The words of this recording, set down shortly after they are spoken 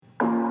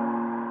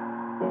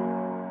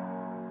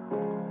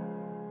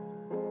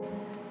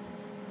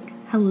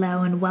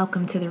Hello and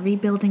welcome to the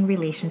Rebuilding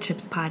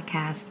Relationships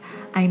podcast.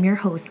 I am your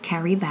host,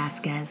 Carrie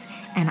Vasquez,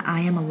 and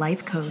I am a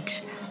life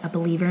coach, a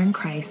believer in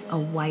Christ, a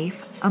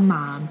wife, a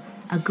mom,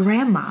 a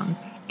grandmom,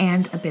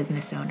 and a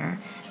business owner.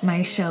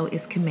 My show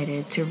is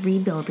committed to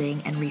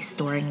rebuilding and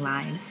restoring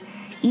lives.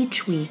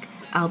 Each week,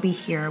 I'll be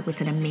here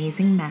with an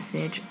amazing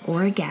message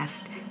or a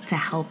guest to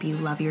help you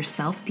love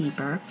yourself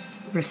deeper,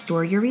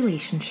 restore your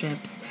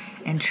relationships,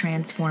 and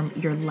transform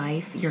your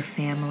life, your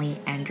family,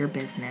 and your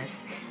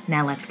business.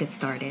 Now let's get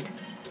started.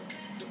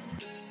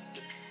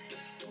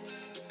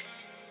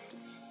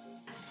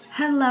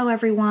 Hello,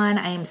 everyone.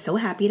 I am so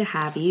happy to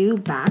have you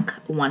back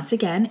once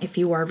again. If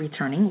you are a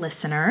returning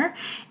listener,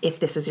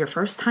 if this is your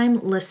first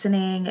time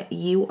listening,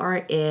 you are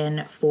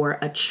in for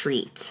a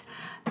treat.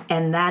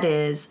 And that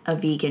is a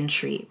vegan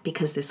treat,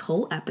 because this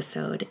whole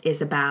episode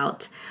is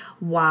about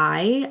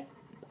why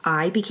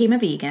I became a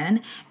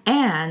vegan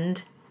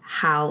and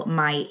how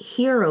my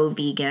hero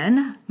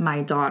vegan, my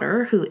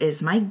daughter, who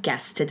is my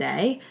guest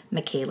today,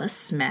 Mikayla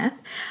Smith,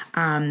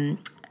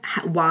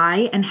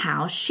 why and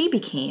how she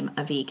became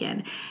a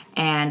vegan.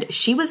 And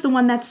she was the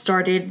one that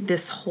started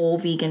this whole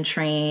vegan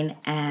train,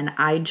 and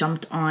I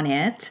jumped on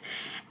it,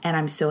 and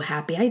I'm so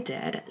happy I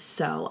did.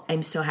 So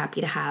I'm so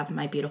happy to have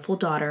my beautiful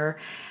daughter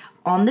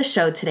on the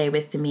show today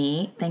with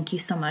me. Thank you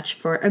so much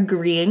for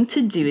agreeing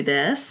to do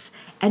this,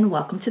 and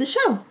welcome to the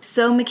show.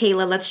 So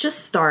Mikayla, let's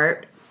just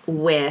start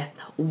with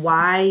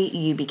why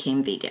you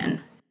became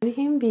vegan. I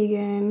became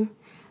vegan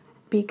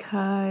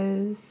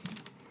because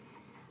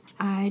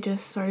I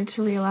just started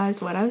to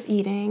realize what I was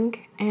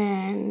eating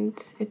and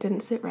it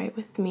didn't sit right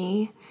with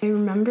me. I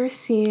remember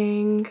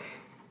seeing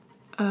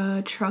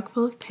a truck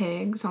full of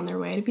pigs on their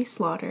way to be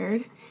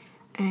slaughtered,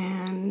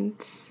 and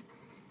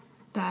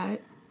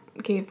that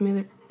gave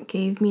me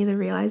the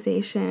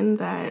realization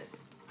that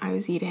I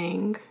was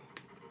eating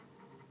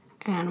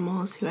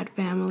animals who had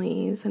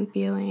families and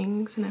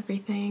feelings and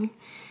everything.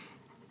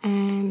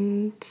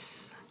 And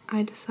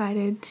I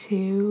decided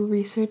to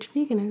research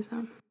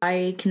veganism.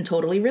 I can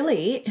totally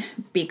relate,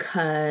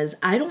 because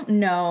I don't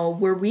know,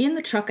 were we in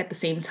the truck at the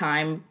same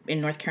time in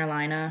North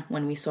Carolina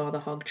when we saw the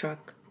hog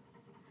truck?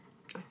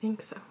 I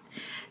think so.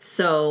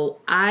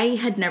 So I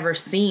had never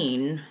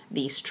seen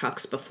these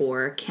trucks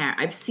before.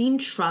 I've seen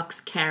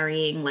trucks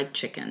carrying like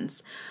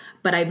chickens,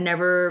 but I've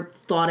never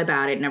thought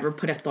about it, never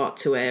put a thought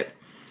to it.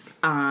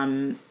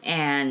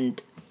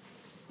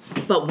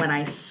 But when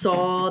I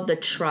saw the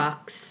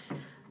trucks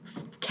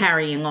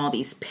carrying all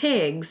these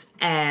pigs,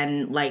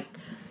 and like,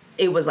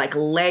 it was like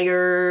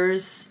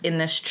layers in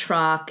this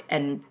truck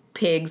and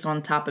pigs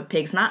on top of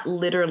pigs, not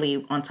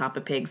literally on top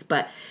of pigs,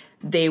 but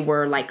they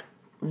were like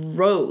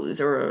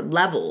rows or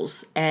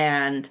levels,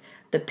 and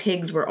the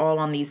pigs were all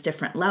on these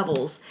different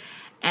levels.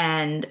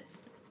 And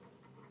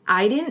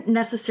I didn't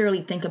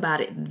necessarily think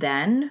about it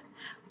then,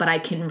 but I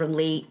can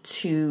relate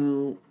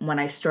to when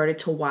I started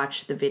to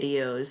watch the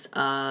videos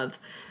of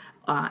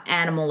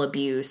animal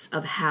abuse,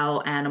 of how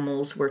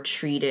animals were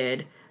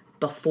treated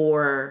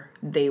before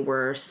they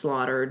were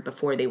slaughtered,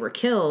 before they were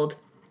killed.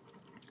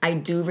 I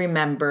do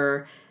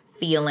remember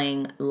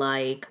feeling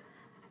like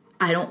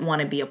I don't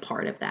want to be a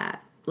part of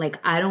that. Like,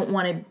 I don't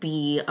want to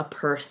be a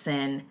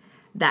person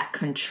that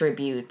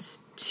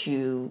contributes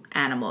to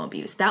animal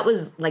abuse. That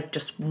was like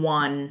just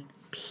one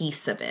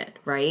piece of it,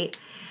 right?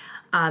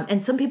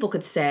 And some people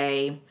could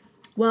say,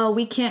 well,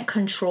 we can't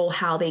control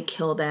how they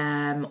kill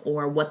them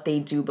or what they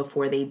do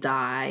before they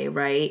die,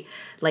 right?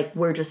 Like,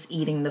 we're just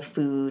eating the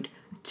food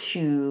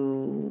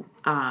to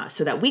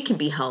so that we can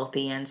be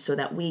healthy and so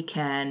that we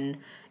can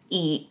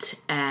eat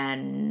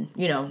and,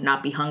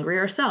 not be hungry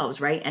ourselves,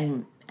 right?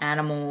 And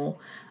animal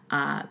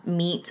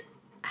meat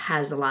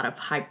has a lot of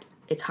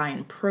it's high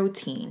in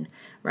protein,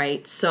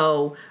 right?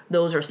 So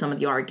those are some of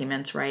the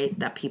arguments, right,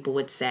 that people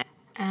would say.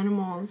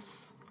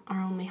 Animals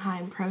are only high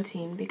in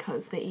protein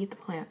because they eat the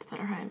plants that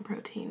are high in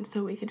protein.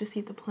 So we could just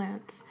eat the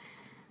plants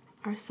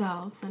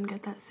ourselves and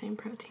get that same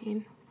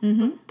protein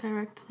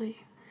directly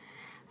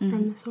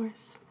from the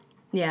source.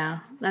 Yeah,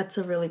 that's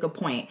a really good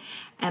point.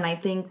 And I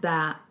think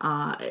that,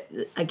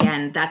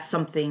 again, that's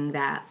something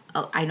that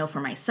I know for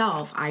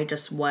myself, I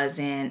just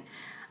wasn't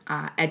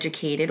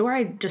educated, or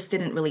I just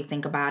didn't really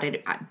think about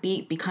it.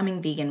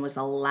 Becoming vegan was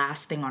the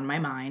last thing on my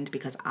mind,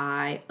 because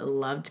I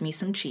loved me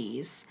some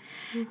cheese.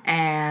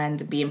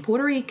 And being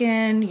Puerto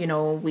Rican,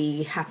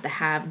 we have to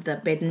have the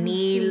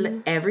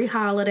pernil every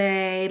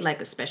holiday, like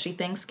especially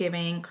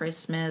Thanksgiving,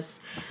 Christmas.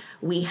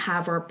 We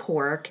have our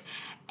pork.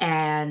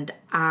 And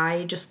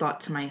I just thought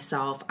to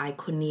myself, I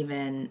couldn't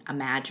even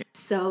imagine.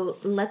 So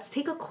let's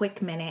take a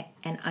quick minute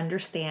and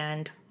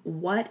understand,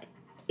 what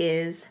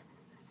is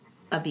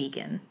a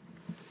vegan?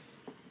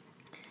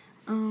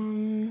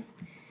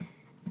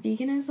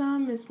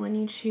 Veganism is when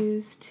you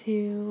choose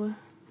to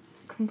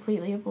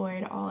completely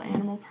avoid all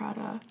animal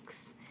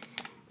products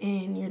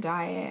in your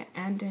diet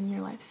and in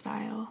your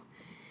lifestyle.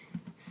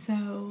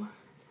 So,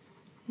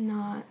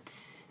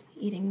 not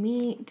eating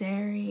meat,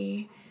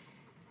 dairy,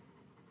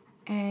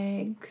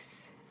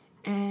 eggs,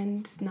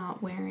 and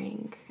not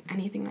wearing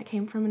anything that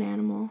came from an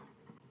animal.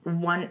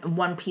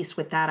 one piece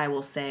with that I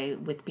will say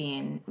with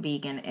being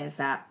vegan is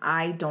that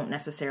I don't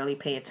necessarily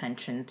pay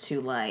attention to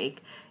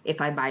like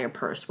if I buy a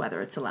purse whether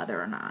it's a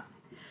leather or not.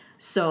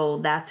 So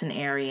that's an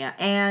area.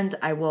 And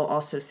I will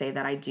also say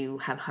that I do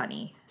have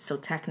honey. So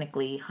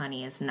technically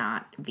honey is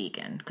not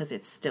vegan because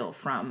it's still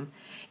from,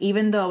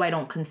 even though I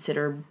don't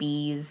consider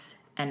bees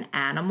an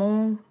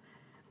animal,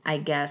 I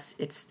guess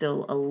it's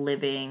still a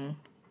living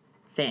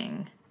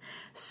thing.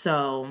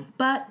 So,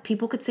 but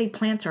people could say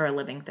plants are a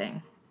living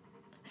thing.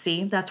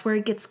 See, that's where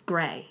it gets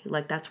gray.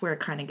 Like, that's where it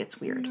kind of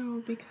gets weird.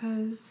 No,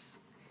 because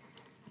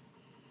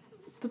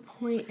the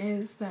point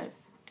is that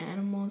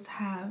animals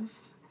have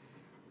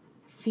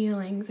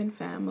feelings and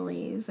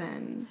families,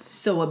 and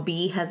So a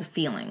bee has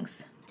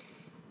feelings.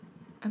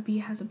 a bee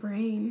has a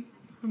brain.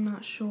 I'm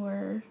not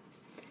sure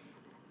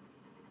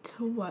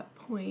to what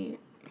point.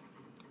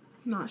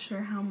 I'm not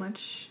sure how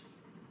much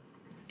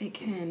it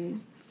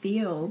can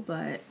feel,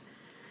 but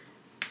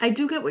I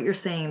do get what you're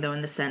saying, though,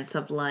 in the sense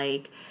of,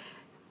 like,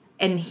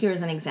 and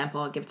here's an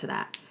example I'll give to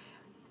that.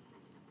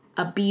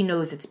 A bee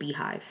knows its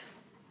beehive,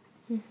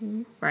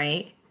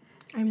 right?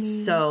 I mean,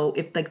 So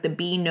if, like, the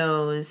bee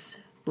knows,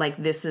 like,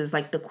 this is,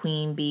 like, the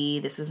queen bee,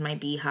 this is my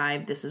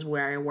beehive, this is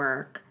where I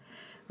work,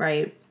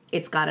 right?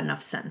 It's got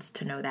enough sense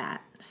to know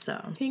that,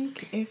 so. I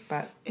think if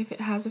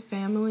it has a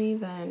family,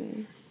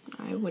 then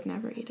I would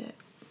never eat it.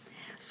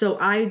 So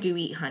I do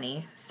eat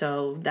honey,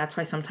 so that's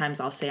why sometimes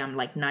I'll say I'm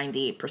like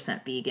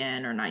 98%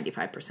 vegan or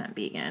 95%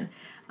 vegan,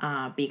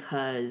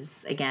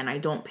 because, again, I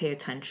don't pay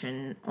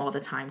attention all the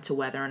time to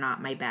whether or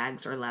not my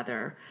bags are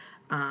leather,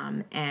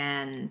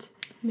 and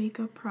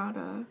Makeup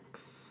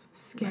products,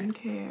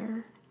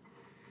 skincare.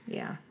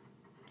 yeah.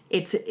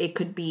 It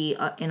could be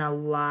in a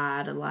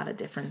lot of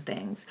different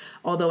things.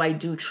 Although I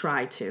do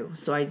try to.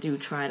 So I do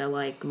try to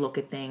like look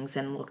at things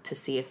and look to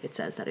see if it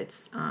says that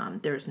it's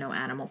there's no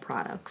animal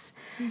products.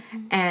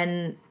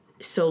 And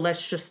so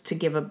let's just to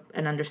give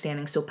an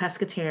understanding. So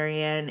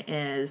pescatarian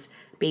is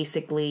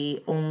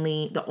basically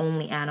the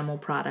only animal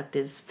product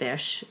is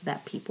fish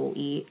that people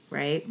eat,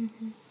 right?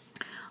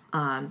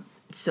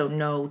 So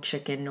no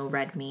chicken, no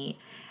red meat.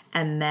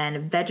 And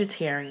then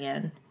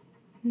vegetarian.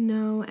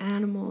 No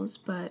animals,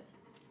 but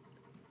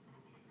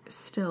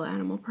still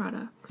animal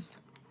products.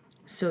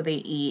 So they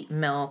eat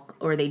milk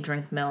or they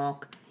drink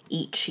milk,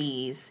 eat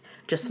cheese,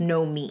 just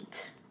no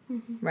meat,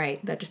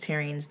 right?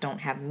 Vegetarians don't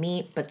have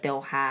meat, but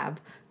they'll have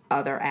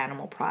other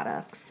animal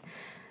products.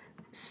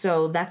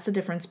 So that's the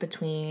difference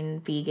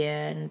between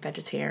vegan,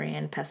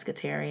 vegetarian,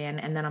 pescatarian,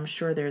 and then I'm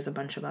sure there's a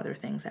bunch of other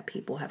things that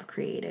people have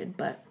created,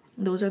 but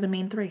those are the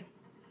main three.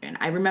 And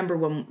I remember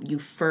when you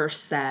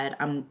first said,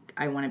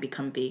 I want to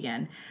become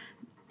vegan,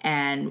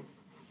 and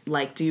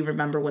like, do you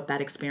remember what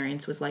that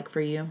experience was like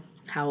for you?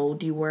 How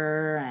old you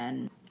were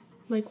and...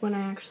 Like when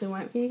I actually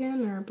went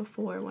vegan or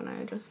before when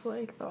I just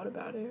like thought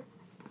about it?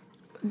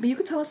 But you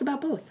could tell us about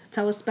both.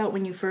 Tell us about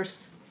when you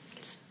first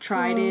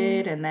tried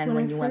it and then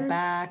when you went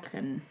back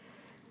and...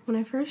 When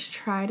I first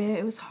tried it,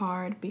 it was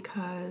hard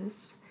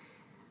because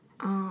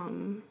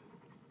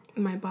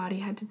my body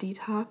had to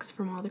detox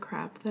from all the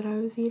crap that I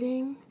was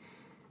eating.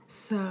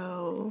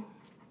 So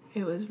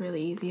it was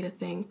really easy to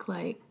think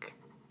like,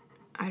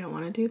 I don't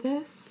want to do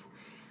this,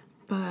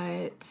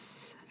 but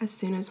as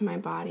soon as my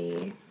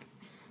body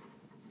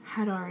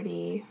had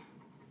already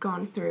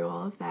gone through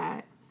all of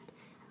that,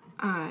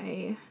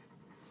 I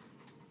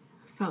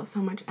felt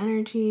so much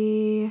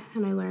energy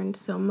and I learned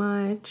so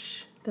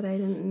much that I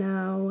didn't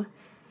know,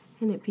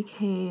 and it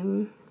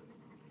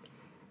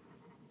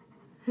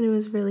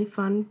was really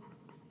fun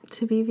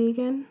to be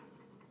vegan.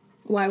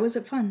 Why was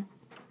it fun?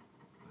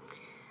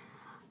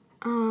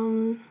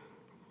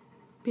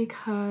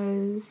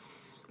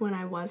 Because when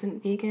I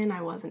wasn't vegan,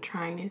 I wasn't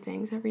trying new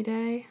things every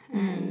day.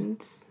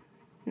 And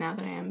now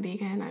that I am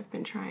vegan, I've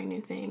been trying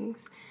new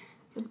things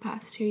for the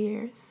past 2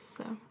 years,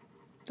 so.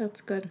 That's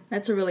good.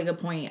 That's a really good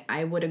point.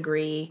 I would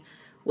agree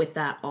with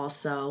that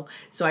also.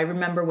 So I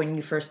remember when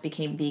you first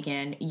became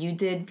vegan, you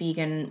did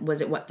vegan,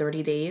 was it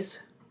 30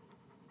 days?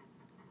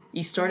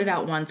 You started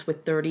out once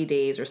with 30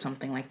 days or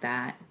something like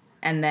that.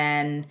 And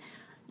then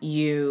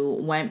you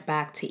went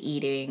back to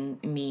eating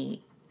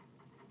meat.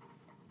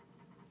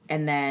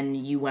 And then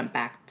you went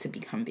back to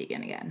become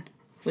vegan again.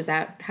 Was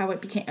that how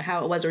it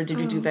was, or did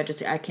you do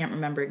vegetarian? I can't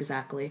remember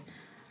exactly.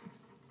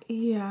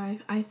 Yeah,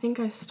 I think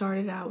I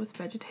started out with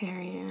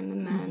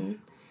vegetarian,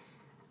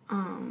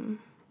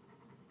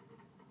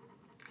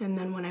 and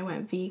then when I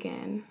went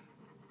vegan,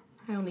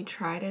 I only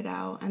tried it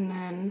out, and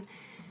then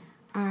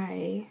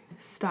I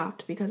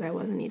stopped because I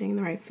wasn't eating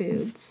the right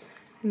foods,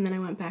 and then I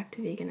went back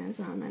to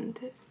veganism, and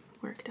it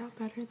worked out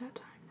better that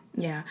time.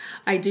 Yeah,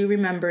 I do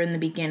remember in the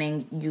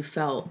beginning you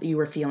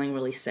were feeling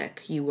really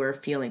sick. You were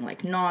feeling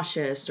like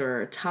nauseous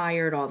or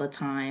tired all the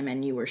time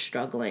and you were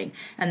struggling.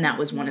 And that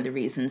was one of the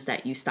reasons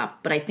that you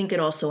stopped. But I think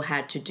it also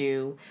had to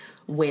do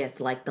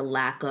with like the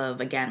lack of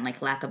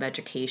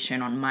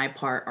education on my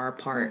part, our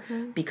part,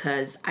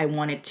 because I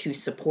wanted to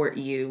support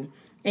you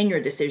in your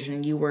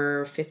decision. You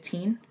were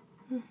 15?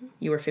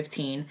 You were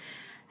 15.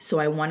 So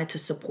I wanted to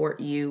support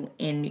you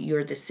in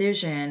your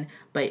decision,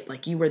 but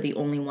like you were the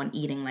only one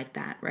eating like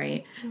that,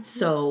 right?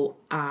 So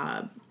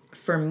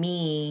for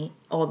me,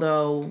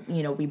 although,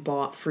 we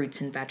bought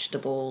fruits and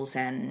vegetables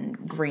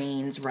and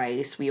grains,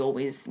 rice, we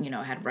always,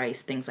 had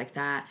rice, things like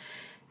that.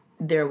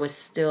 There was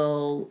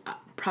still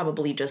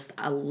probably just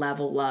a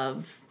level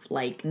of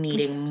like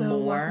needing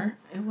more.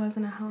 It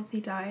wasn't a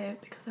healthy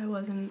diet because I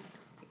wasn't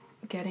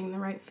getting the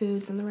right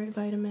foods and the right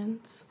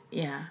vitamins.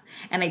 Yeah.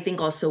 And I think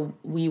also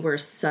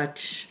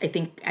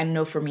I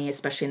know for me,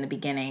 especially in the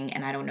beginning,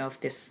 and I don't know if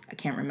I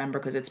can't remember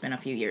because it's been a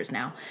few years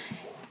now,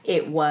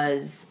 it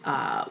was,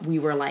 we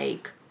were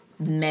like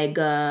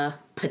mega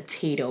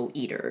potato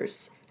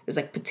eaters. It was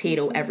like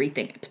potato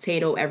everything,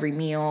 potato every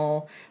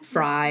meal,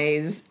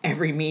 fries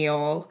every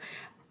meal.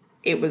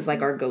 It was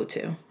like our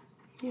go-to.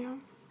 Yeah.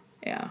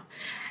 Yeah.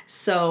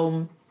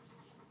 So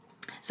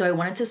I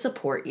wanted to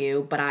support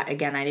you, but I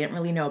didn't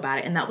really know about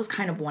it. And that was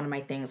kind of one of my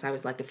things. I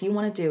was like, if you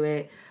want to do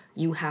it,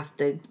 you have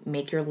to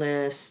make your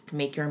list,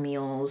 make your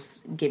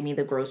meals, give me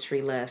the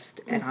grocery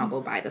list, and I'll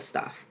go buy the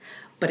stuff.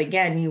 But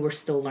again, you were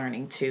still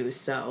learning too.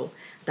 So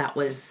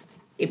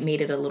it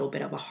made it a little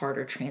bit of a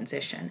harder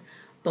transition.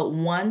 But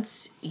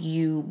once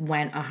you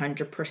went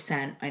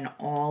 100% and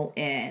all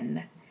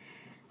in,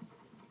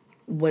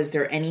 was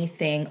there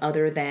anything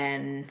other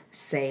than,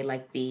 say,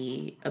 like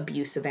the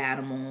abuse of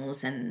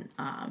animals and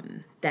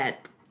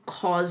that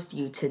caused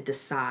you to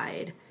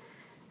decide,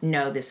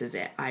 no, this is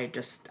it. I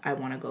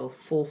want to go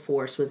full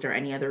force. Was there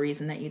any other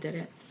reason that you did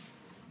it?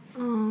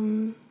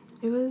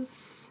 It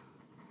was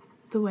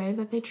the way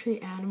that they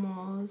treat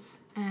animals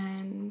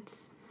and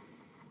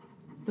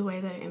the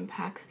way that it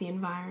impacts the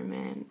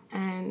environment,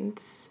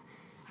 and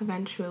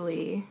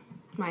eventually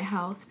my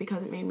health,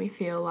 because it made me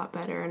feel a lot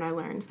better, and I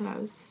learned that I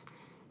was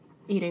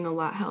eating a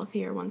lot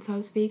healthier once I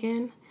was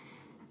vegan,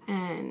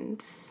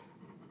 and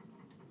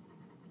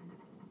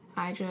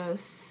I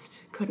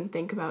just couldn't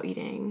think about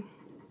eating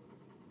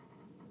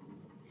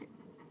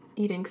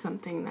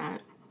something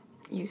that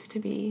used to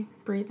be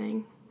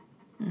breathing.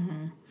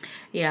 Mm-hmm.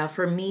 Yeah,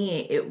 for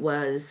me,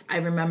 I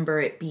remember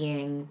it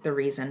being the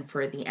reason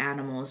for the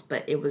animals,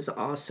 but it was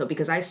also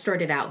because I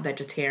started out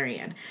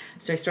vegetarian.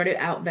 So I started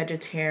out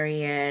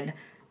vegetarian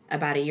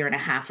about 1.5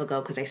 years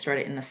ago because I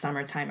started in the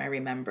summertime, I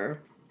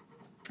remember.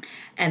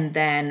 And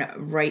then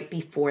right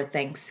before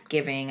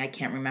Thanksgiving, I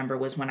can't remember,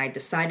 was when I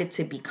decided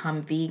to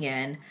become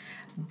vegan.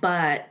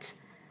 But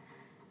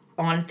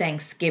on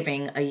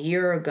Thanksgiving 1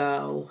 year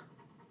ago,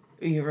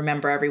 you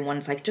remember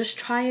everyone's like, just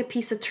try a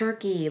piece of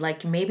turkey.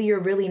 Like, maybe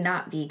you're really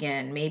not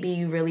vegan. Maybe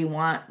you really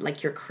want,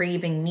 like, you're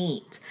craving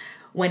meat.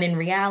 When in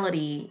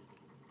reality,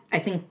 I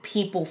think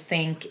people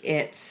think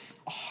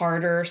it's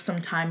harder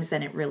sometimes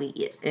than it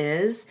really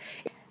is.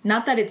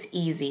 Not that it's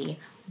easy,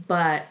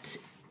 but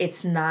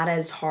it's not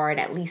as hard.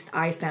 At least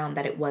I found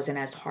that it wasn't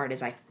as hard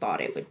as I thought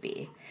it would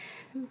be.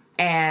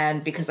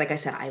 And because, like I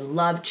said, I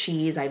love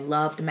cheese. I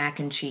loved mac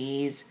and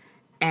cheese.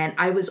 And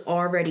I was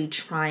already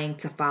trying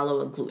to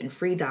follow a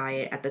gluten-free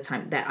diet at the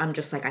time that I'm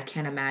just like, I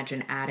can't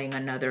imagine adding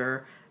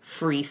another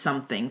free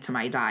something to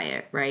my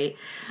diet, right?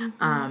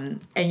 Mm-hmm.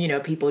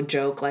 And, people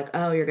joke like,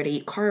 oh, you're going to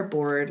eat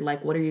cardboard.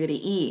 Like, what are you going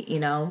to eat,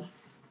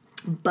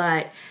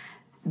 But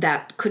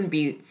that couldn't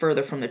be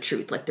further from the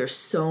truth. Like, there's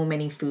so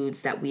many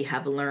foods that we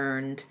have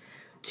learned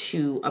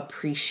to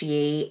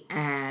appreciate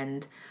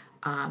and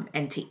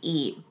to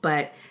eat.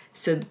 But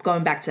so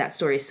going back to that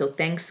story, so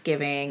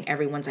Thanksgiving,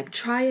 everyone's like,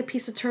 try a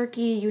piece of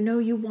turkey.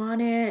 You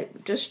want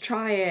it. Just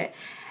try it.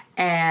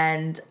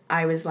 And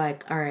I was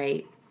like, all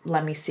right,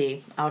 let me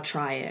see. I'll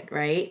try it,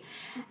 right?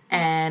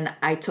 And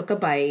I took a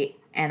bite,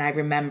 and I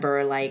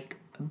remember, like,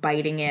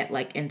 biting it,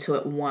 like, into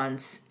it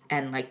once,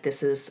 and, like,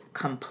 this is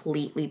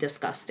completely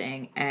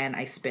disgusting, and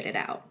I spit it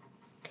out.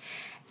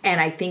 And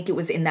I think it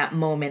was in that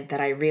moment that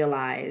I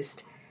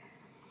realized,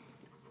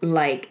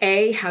 like,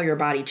 A, how your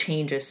body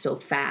changes so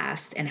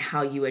fast and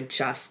how you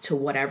adjust to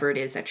whatever it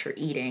is that you're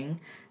eating,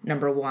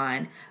 number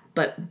one.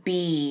 But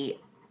B,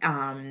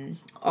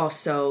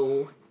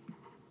 also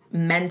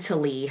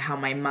mentally how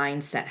my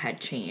mindset had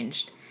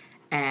changed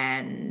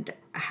and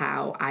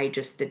how I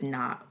just did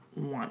not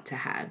want to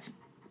have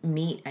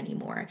meat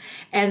anymore.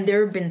 And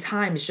there have been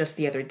times, just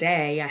the other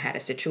day, I had a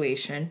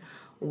situation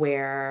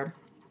where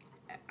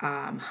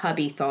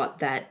hubby thought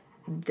that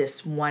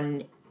this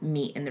one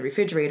meat in the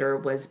refrigerator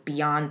was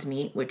Beyond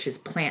Meat, which is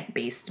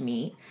plant-based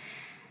meat,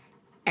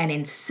 and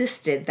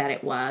insisted that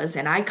it was.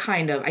 And I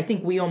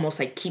think we almost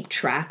like keep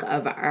track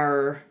of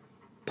our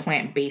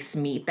plant-based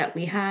meat that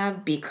we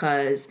have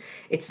because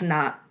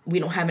we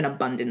don't have an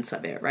abundance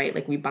of it, right?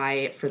 Like, we buy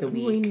it for the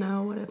week. We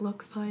know what it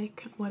looks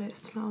like, what it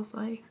smells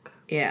like.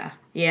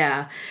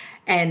 Yeah.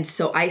 And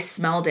so I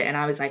smelled it and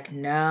I was like,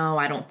 no,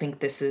 I don't think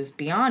this is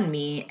Beyond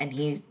Meat.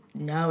 And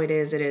no, it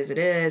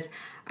is.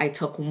 I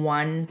took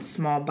one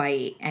small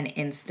bite and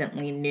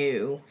instantly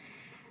knew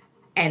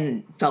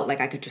and felt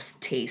like I could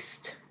just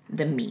taste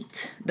the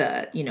meat,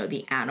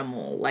 the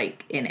animal,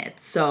 like, in it.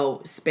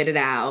 So spit it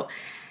out.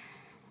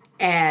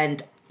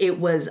 And it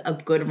was a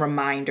good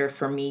reminder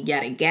for me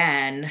yet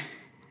again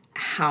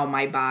how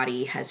my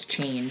body has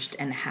changed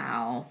and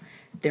how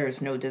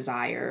there's no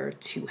desire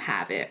to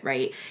have it,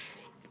 right?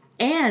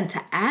 And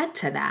to add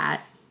to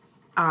that,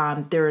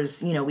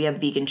 there's, we have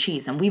vegan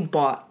cheese, and we've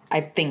bought,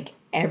 I think,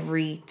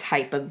 every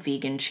type of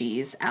vegan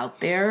cheese out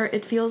there,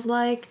 it feels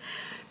like.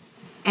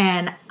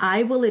 And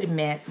I will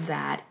admit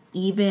that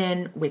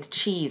even with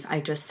cheese, I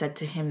just said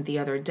to him the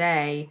other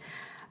day,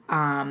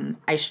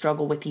 I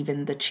struggle with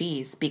even the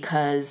cheese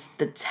because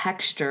the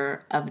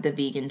texture of the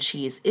vegan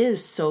cheese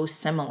is so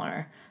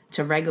similar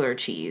to regular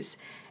cheese.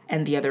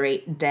 And the other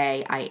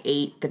day I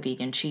ate the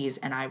vegan cheese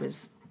and I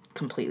was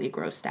completely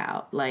grossed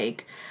out.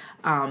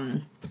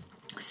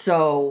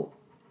 So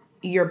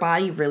your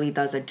body really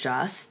does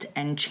adjust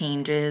and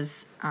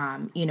changes,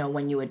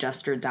 when you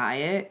adjust your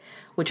diet,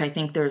 which I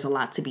think there's a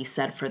lot to be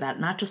said for that,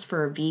 not just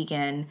for a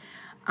vegan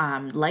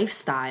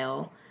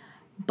lifestyle,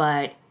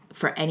 but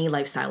for any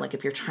lifestyle. Like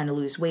if you're trying to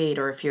lose weight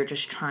or if you're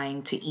just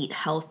trying to eat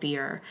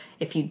healthier,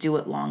 if you do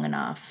it long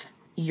enough,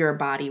 your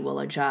body will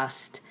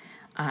adjust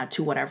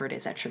to whatever it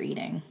is that you're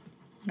eating,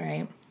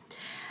 right?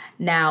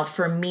 Now,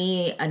 for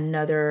me,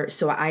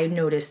 so I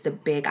noticed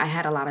I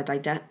had a lot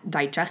of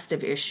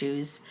digestive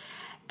issues,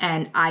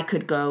 and I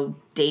could go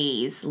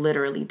days,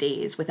 literally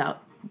days,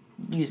 without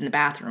using the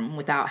bathroom,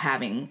 without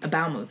having a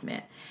bowel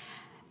movement.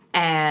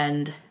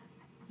 And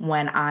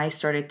when I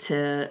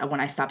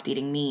stopped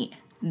eating meat,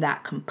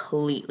 that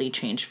completely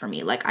changed for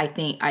me.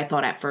 I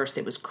thought at first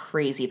it was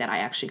crazy that I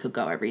actually could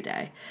go every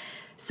day.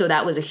 So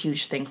that was a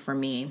huge thing for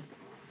me.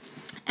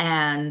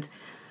 And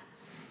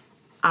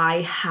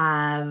I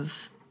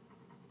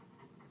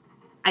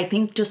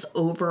think just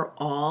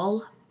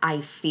overall,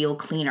 I feel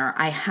cleaner.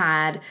 I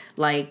had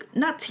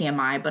not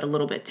TMI, but a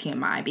little bit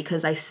TMI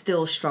because I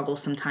still struggle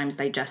sometimes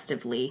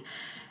digestively,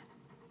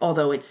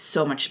 although it's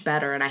so much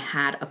better. And I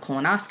had a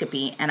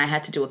colonoscopy and I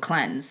had to do a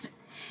cleanse.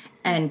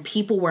 And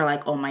people were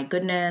like, oh my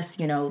goodness,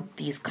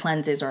 these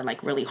cleanses are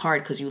really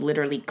hard because you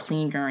literally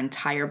clean your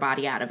entire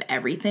body out of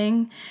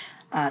everything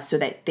so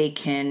that they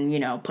can,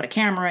 put a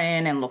camera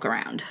in and look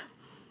around.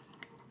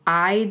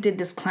 I did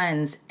this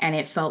cleanse and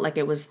it felt like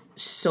it was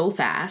so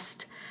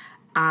fast.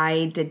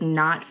 I did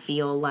not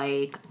feel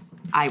like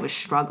I was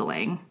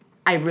struggling.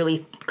 I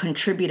really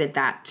contributed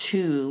that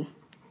to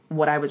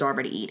what I was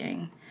already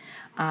eating.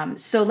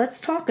 So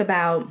let's talk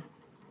about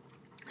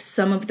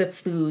some of the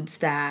foods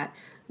that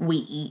we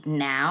eat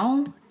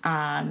now,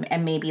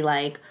 and maybe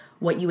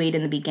what you ate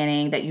in the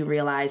beginning that you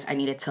realized I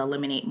needed to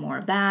eliminate more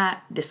of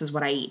that. This is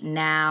what I eat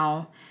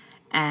now.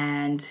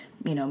 And,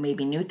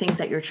 maybe new things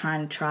that you're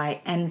trying to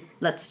try. And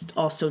let's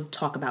also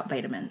talk about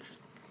vitamins.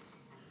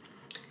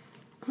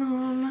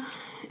 In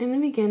the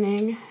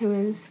beginning, it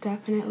was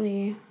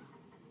definitely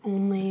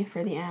only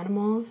for the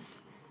animals.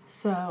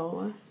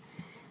 So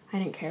I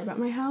didn't care about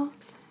my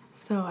health.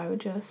 So I would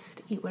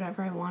just eat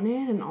whatever I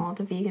wanted and all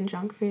the vegan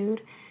junk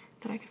food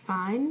that I could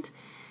find.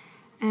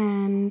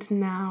 And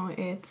now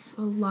it's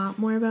a lot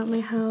more about my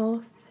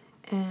health,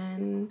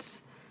 and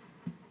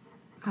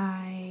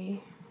I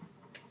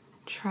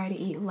try to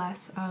eat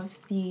less of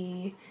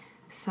the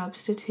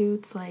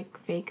substitutes like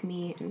fake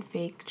meat and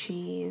fake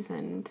cheese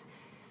and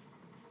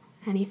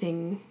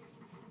anything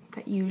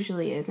that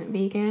usually isn't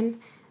vegan,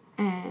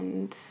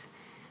 and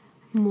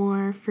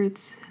more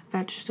fruits,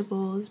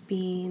 vegetables,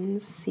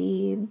 beans,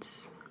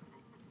 seeds,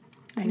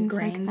 And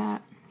grains. like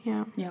that.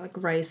 Yeah. Yeah,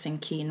 like rice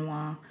and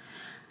quinoa.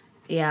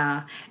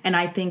 Yeah. And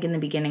I think in the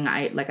beginning,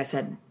 like I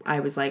said, I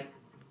was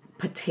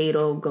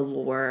potato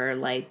galore,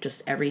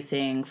 just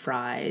everything,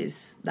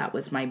 fries. That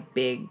was my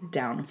big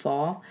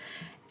downfall.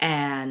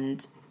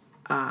 And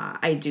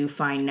I do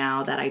find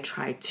now that I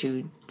try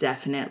to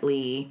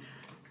definitely,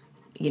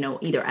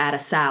 either add a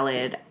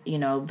salad,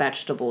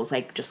 vegetables,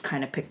 just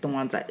kind of pick the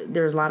ones.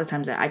 There's a lot of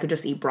times that I could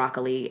just eat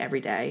broccoli every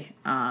day.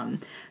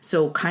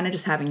 So kind of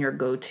just having your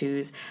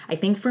go-tos. I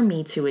think for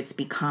me too, it's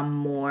become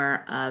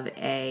more of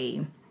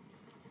it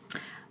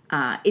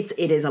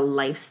is a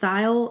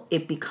lifestyle.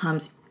 It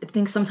becomes, I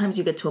think sometimes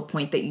you get to a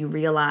point that you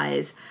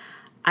realize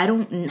I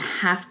don't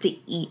have to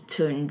eat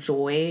to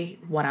enjoy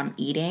what I'm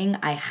eating.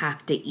 I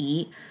have to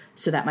eat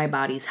so that my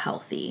body's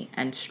healthy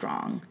and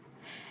strong.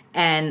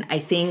 And I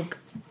think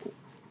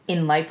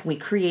in life, we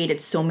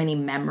created so many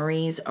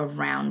memories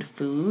around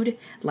food,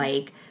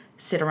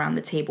 sit around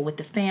the table with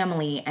the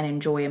family and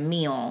enjoy a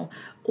meal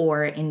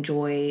or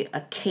enjoy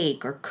a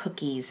cake or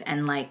cookies.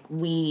 And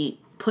we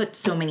put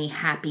so many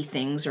happy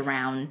things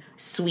around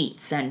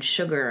sweets and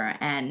sugar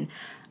and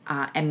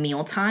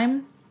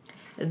mealtime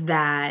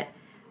that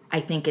I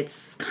think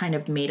it's kind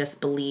of made us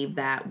believe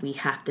that we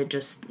have to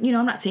just,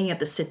 I'm not saying you have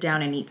to sit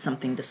down and eat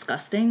something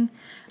disgusting,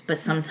 but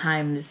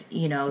sometimes,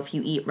 if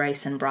you eat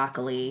rice and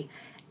broccoli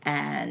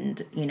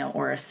and,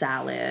 or a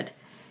salad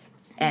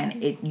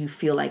and you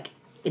feel like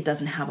it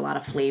doesn't have a lot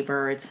of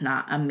flavor, it's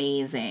not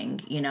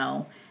amazing,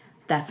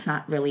 that's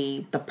not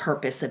really the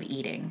purpose of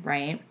eating,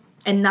 right?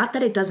 And not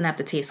that it doesn't have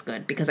to taste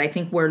good, because I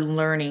think we're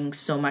learning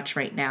so much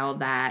right now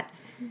that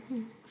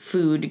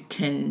food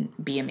can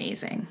be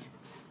amazing.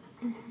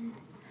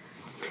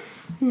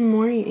 The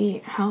more you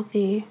eat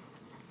healthy,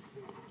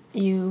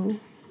 you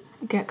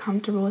get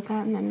comfortable with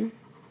that, and then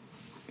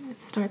it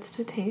starts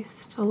to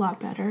taste a lot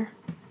better.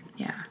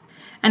 Yeah.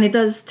 And it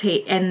does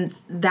take, and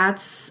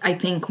that's, I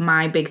think,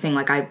 my big thing.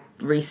 Like, I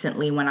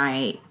recently, when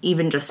I,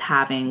 even just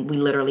having, we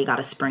literally got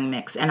a spring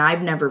mix, and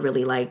I've never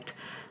really liked,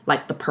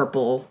 like, the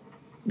purple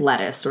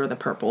lettuce or the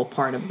purple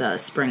part of the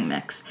spring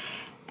mix.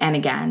 And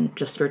again,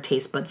 just your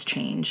taste buds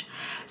change.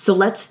 So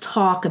let's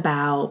talk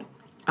about,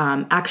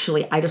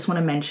 actually, I just want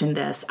to mention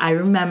this. I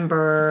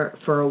remember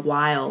for a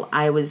while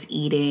I was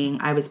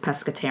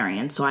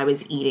pescatarian, so I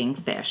was eating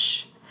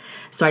fish.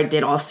 So I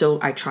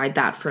tried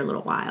that for a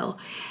little while.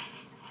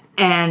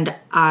 And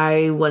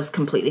I was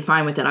completely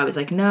fine with it. I was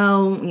like,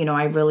 no,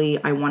 I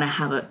want to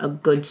have a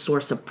good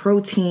source of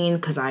protein,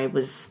 because I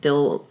was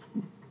still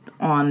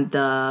on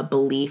the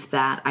belief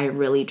that I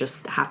really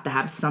just have to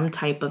have some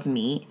type of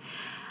meat.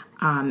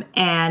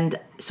 And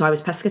so I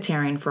was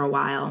pescatarian for a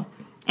while.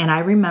 And I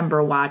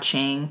remember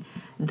watching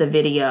the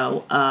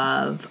video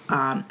of,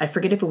 I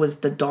forget if it was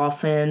the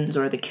dolphins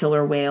or the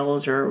killer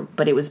whales,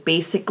 but it was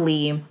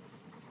basically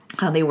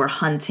how they were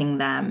hunting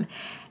them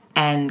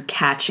and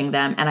catching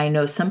them. And I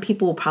know some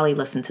people will probably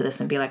listen to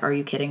this and be like, are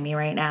you kidding me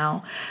right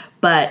now?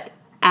 But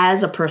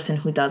as a person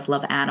who does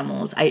love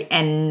animals,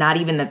 and not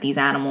even that these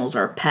animals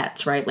are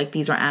pets, right? Like,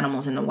 these are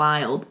animals in the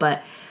wild,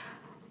 but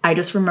I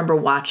just remember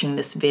watching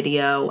this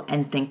video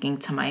and thinking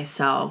to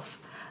myself,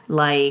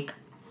 like,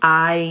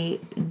 I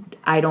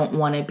don't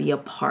want to be a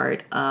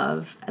part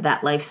of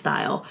that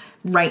lifestyle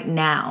right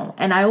now.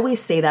 And I always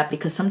say that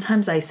because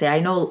sometimes I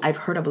know I've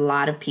heard of a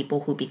lot of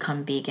people who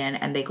become vegan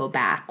and they go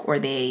back, or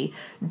they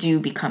do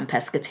become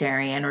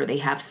pescatarian, or they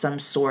have some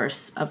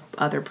source of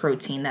other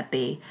protein that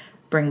they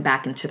bring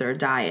back into their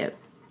diet.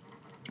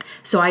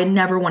 So I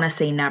never want to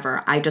say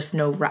never. I just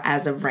know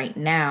as of right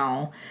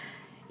now,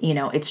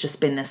 it's just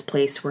been this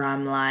place where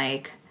I'm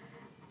like,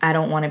 I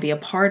don't want to be a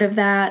part of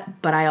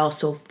that, but I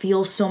also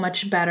feel so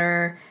much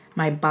better.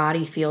 My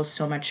body feels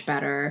so much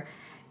better,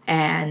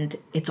 and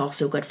it's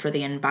also good for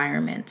the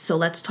environment. So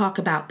let's talk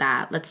about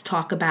that. Let's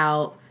talk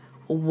about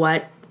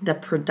what the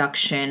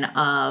production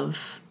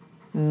of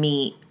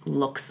meat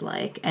looks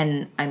like.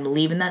 And I'm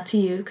leaving that to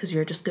you because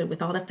you're just good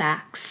with all the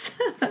facts.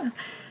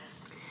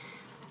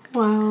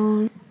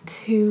 Well,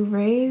 to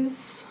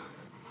raise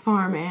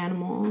farm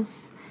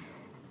animals,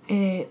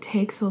 it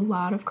takes a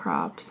lot of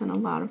crops and a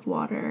lot of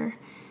water.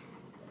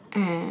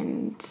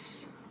 And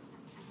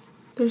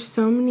there's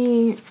so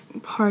many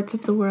parts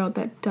of the world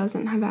that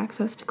doesn't have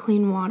access to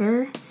clean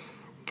water.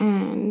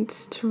 And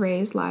to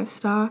raise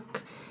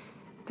livestock,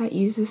 that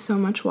uses so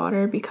much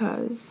water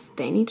because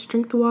they need to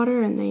drink the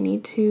water and they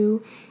need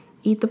to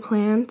eat the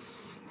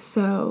plants.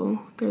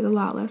 So there's a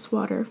lot less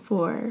water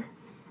for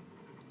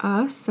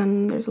us,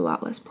 and there's a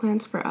lot less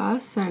plants for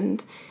us.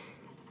 And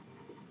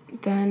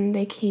then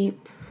they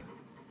keep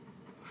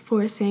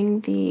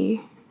forcing the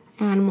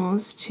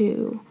animals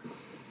to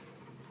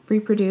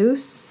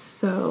reproduce,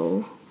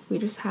 so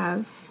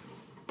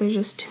there's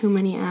just too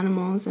many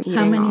animals and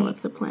eating all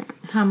of the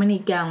plants. How many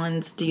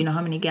gallons, do you know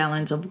how many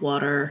gallons of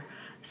water,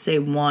 say,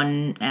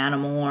 one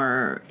animal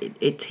or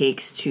it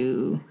takes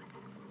to?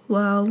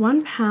 Well,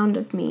 1 pound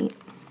of meat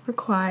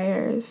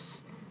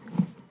requires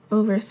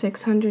over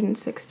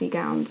 660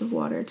 gallons of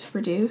water to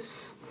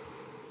produce.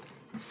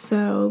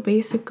 So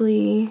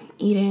basically,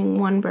 eating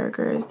one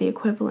burger is the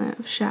equivalent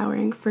of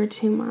showering for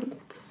 2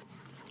 months.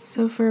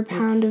 So for a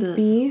pound of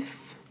beef,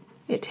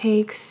 it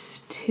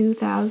takes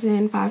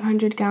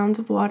 2,500 gallons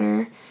of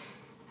water.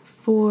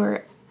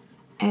 For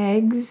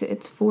eggs,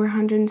 it's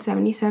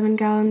 477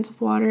 gallons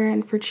of water.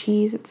 And for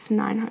cheese, it's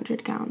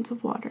 900 gallons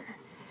of water.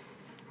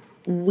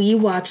 We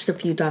watched a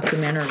few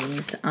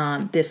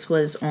documentaries. This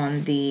was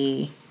on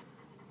the...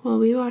 Well,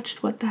 we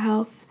watched What the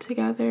Health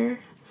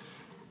together.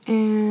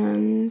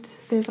 And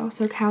there's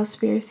also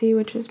Cowspiracy,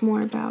 which is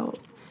more about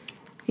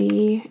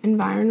the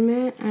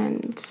environment.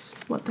 And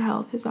What the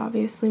Health is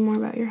obviously more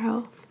about your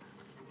health.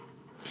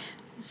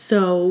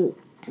 So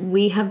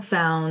we have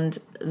found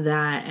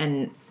that,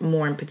 and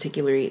more in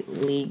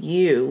particularly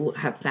you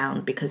have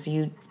found, because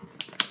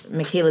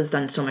Mikayla's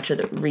done so much of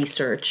the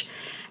research,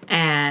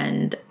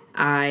 and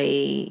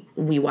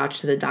we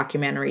watched the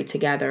documentary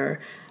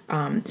together.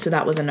 So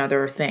that was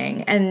another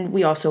thing. And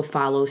we also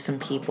follow some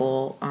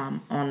people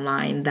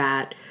online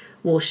that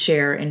will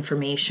share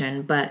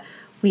information. But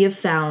we have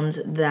found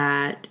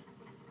that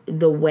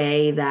the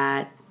way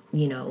that,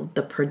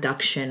 the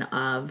production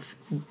of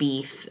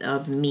beef,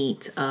 of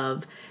meat,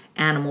 of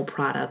animal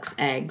products,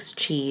 eggs,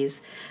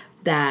 cheese,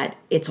 that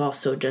it's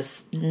also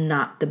just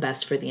not the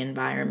best for the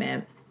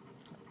environment.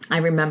 I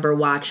remember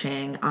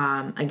watching,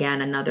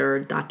 again, another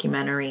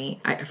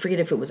documentary. I forget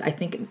if it was, I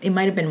think it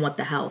might have been What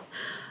the Health,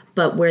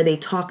 but where they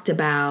talked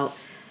about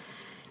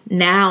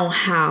now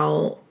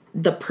how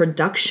the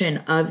production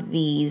of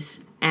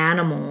these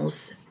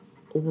animals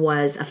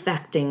was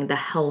affecting the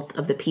health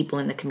of the people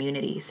in the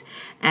communities.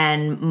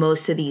 And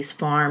most of these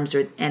farms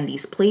and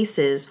these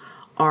places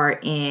are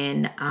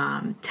in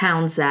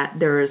towns that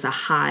there is a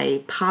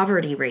high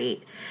poverty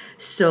rate.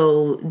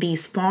 So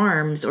these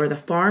farms, or the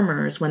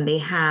farmers, when they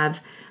have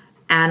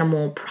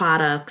animal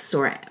products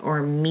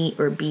or meat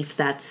or beef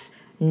that's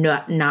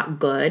not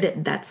good,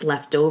 that's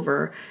left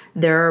over,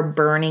 they're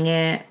burning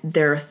it,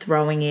 they're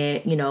throwing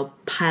it,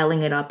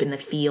 piling it up in the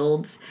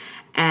fields.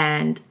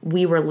 And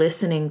we were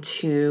listening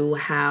to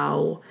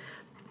how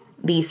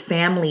these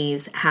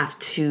families have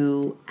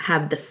to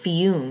have the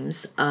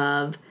fumes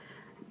of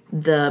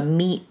the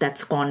meat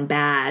that's gone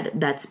bad,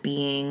 that's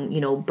being,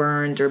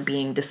 burned or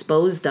being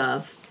disposed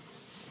of,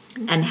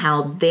 and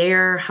how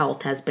their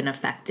health has been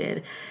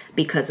affected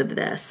because of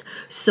this.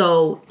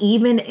 So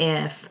even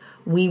if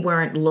we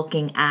weren't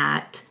looking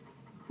at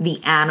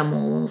the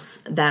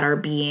animals that are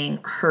being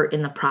hurt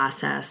in the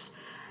process,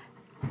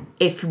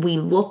 if we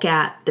look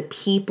at the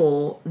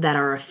people that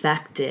are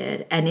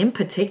affected, and in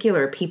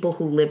particular people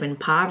who live in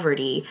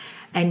poverty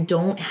and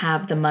don't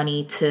have the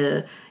money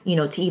to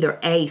either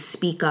A,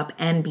 speak up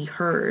and be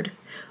heard,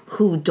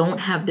 who don't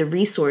have the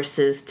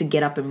resources to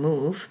get up and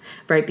move,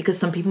 right? Because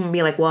some people will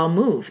be like, well, I'll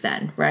move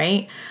then,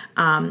 right?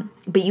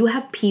 But you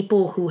have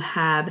people who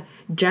have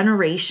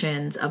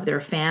generations of their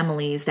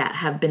families that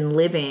have been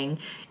living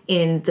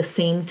in the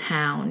same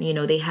town.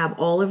 They have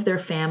all of their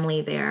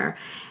family there,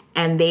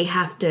 and they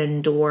have to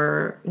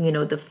endure,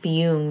 the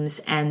fumes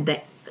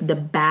and the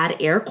bad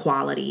air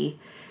quality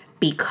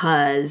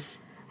because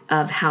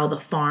of how the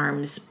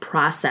farms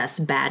process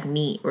bad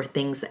meat or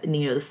things that,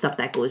 the stuff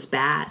that goes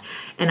bad.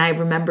 And I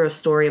remember a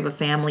story of a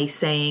family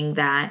saying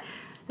that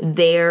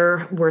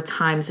there were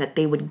times that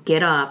they would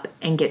get up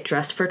and get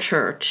dressed for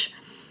church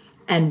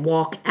and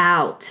walk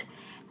out,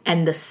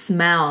 and the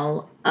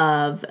smell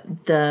of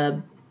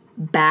the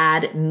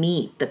bad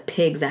meat, the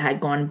pigs that had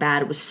gone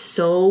bad, was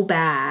so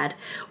bad,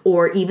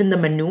 or even the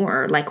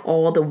manure, like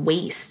all the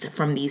waste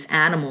from these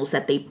animals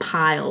that they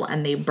pile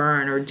and they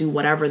burn or do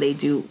whatever they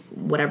do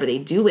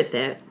with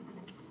it.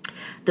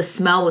 The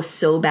smell was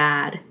so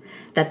bad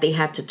that they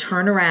had to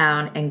turn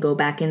around and go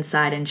back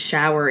inside and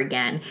shower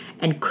again,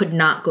 and could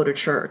not go to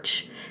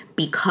church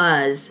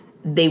because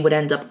they would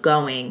end up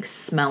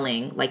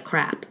smelling like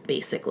crap,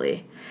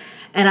 basically.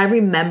 And I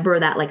remember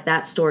that,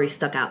 that story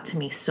stuck out to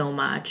me so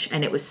much.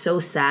 And it was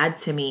so sad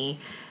to me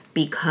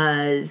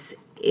because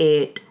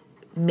it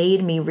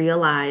made me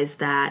realize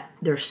that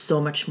there's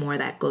so much more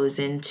that goes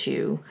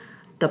into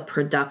the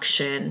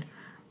production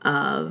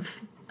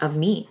of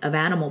meat, of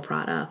animal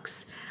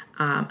products,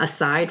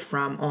 aside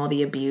from all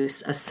the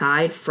abuse,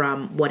 aside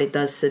from what it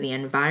does to the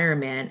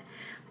environment.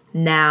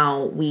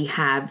 Now we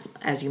have,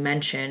 as you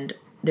mentioned,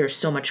 there's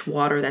so much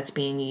water that's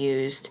being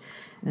used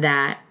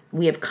that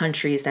we have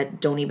countries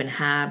that don't even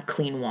have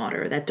clean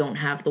water, that don't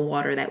have the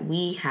water that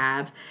we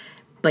have,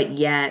 but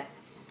yet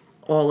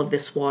all of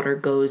this water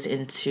goes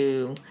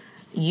into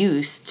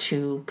use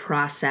to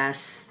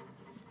process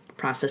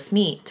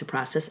meat, to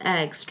process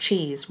eggs,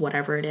 cheese,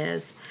 whatever it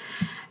is.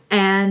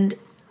 And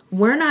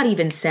we're not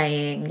even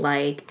saying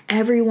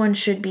everyone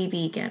should be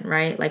vegan,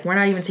 right? We're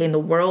not even saying the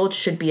world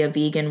should be a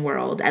vegan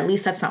world. At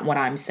least that's not what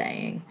I'm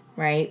saying,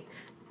 right?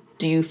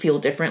 Do you feel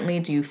differently?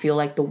 Do you feel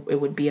like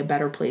it would be a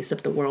better place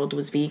if the world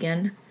was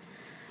vegan?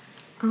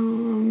 I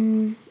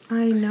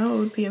know it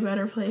would be a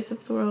better place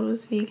if the world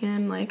was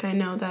vegan. I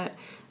know that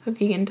a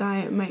vegan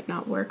diet might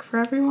not work for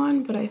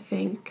everyone, but I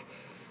think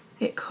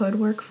it could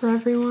work for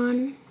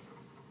everyone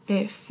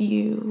if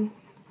you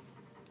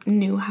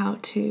knew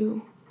what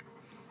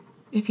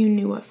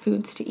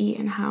foods to eat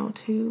and how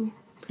to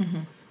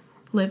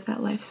live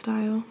that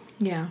lifestyle.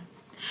 Yeah.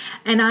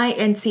 And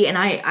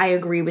I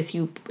agree with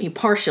you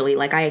partially.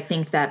 I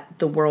think that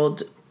the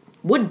world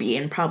would be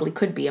and probably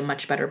could be a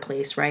much better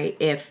place, right?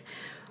 If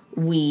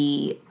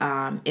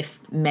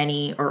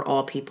many or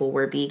all people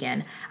were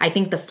vegan. I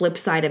think the flip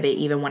side of it,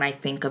 even when I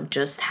think of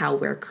just how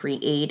we're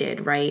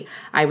created, right?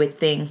 I would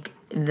think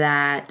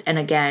that, and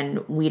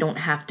again, we don't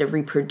have to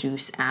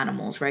reproduce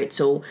animals, right?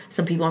 So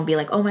some people would be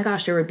like, oh my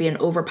gosh, there would be an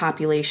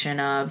overpopulation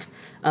of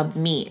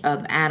meat,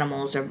 of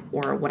animals or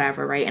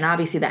whatever, right? And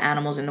obviously the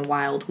animals in the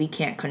wild, we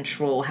can't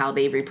control how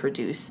they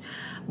reproduce.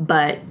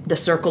 But the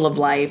circle of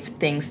life,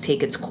 things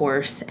take its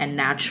course and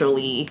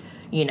naturally,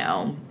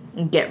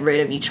 get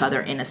rid of each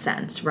other in a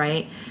sense,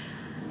 right?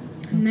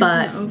 And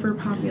there's an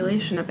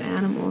overpopulation of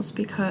animals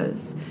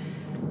because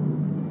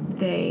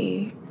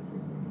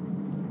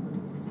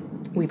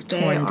we've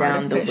torn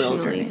down the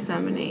wilderness.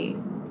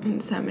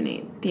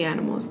 Inseminate the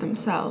animals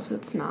themselves.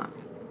 It's not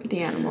the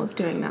animals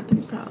doing that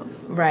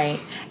themselves. Right.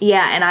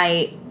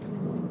 Yeah,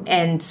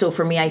 and so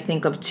for me, I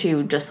think of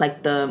too, just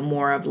the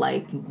more of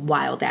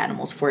wild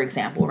animals, for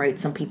example, right?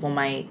 Some people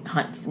might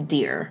hunt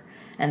deer,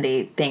 and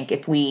they think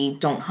if we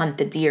don't hunt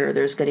the deer,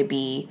 there's going to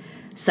be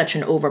such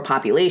an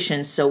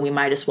overpopulation, so we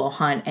might as well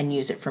hunt and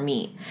use it for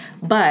meat.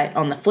 But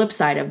on the flip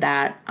side of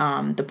that,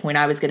 the point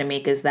I was going to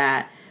make is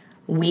that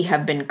we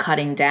have been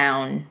cutting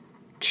down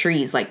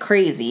trees like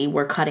crazy.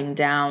 We're cutting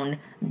down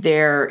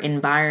their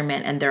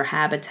environment and their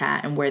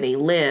habitat and where they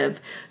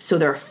live. So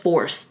they're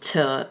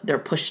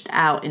pushed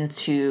out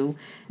into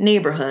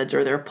neighborhoods,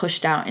 or they're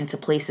pushed out into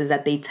places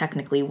that they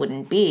technically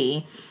wouldn't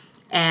be.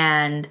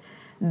 And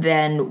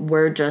then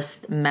we're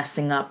just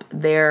messing up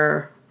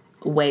their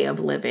way of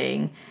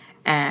living.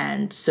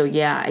 And so,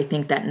 yeah, I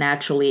think that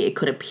naturally it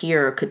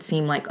could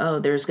seem like, oh,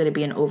 there's going to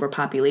be an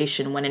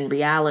overpopulation, when in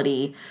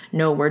reality,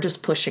 no, we're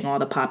just pushing all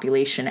the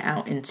population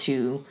out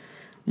into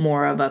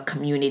more of a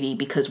community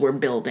because we're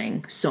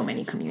building so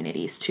many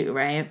communities too,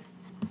 right?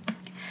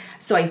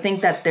 So I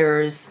think that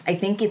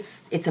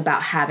it's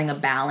about having a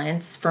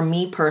balance. For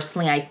me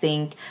personally, I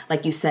think,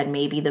 like you said,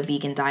 maybe the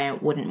vegan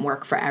diet wouldn't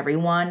work for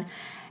everyone.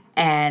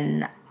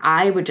 And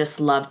I would just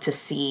love to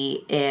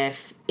see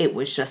if it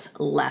was just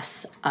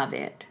less of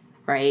it,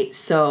 right?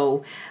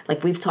 So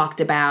like we've talked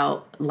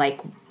about,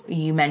 like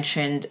you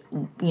mentioned,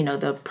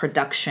 the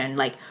production,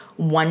 like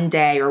 1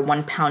 day or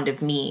 1 pound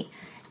of meat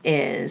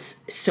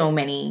is so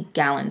many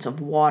gallons of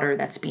water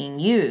that's being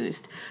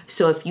used.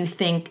 So if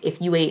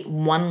you ate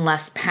 1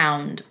 less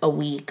pound a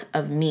week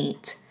of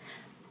meat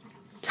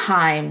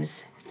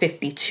times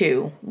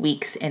 52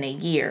 weeks in a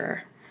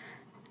year,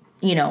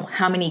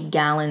 how many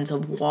gallons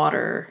of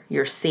water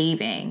you're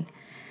saving,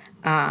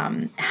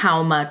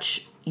 how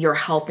much you're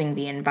helping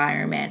the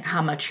environment,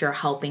 how much you're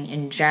helping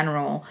in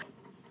general.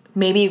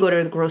 Maybe you go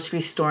to the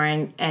grocery store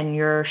and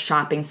you're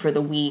shopping for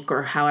the week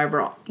or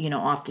however,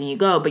 often you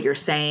go, but you're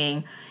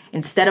saying,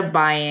 instead of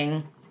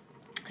buying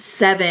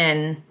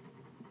 7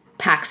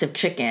 packs of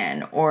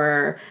chicken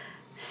or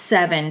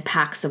 7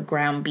 packs of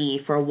ground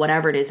beef or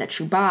whatever it is that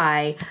you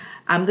buy,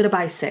 I'm going to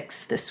buy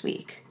 6 this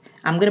week.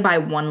 I'm going to buy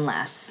 1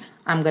 less.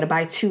 I'm going to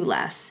buy 2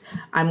 less.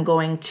 I'm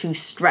going to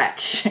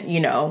stretch,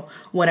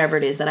 whatever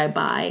it is that I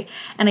buy.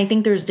 And I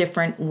think there's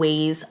different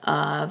ways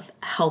of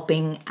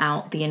helping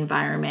out the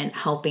environment,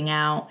 helping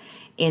out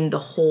in the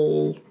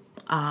whole,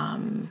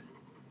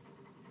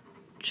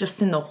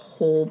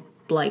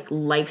 like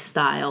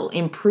lifestyle,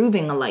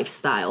 improving a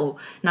lifestyle,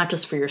 not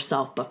just for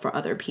yourself, but for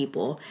other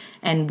people.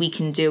 And we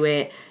can do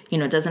it,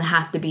 it doesn't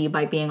have to be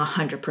by being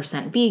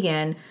 100%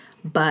 vegan,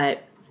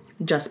 but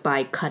just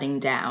by cutting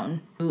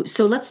down.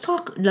 So let's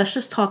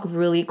just talk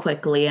really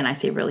quickly, and I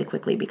say really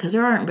quickly because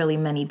there aren't really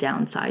many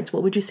downsides.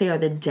 What would you say are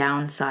the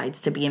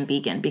downsides to being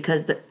vegan?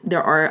 Because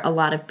there are a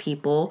lot of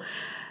people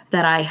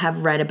that I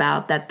have read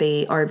about that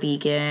they are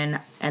vegan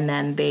and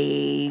then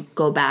they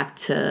go back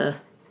to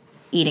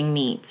eating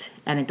meat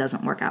and it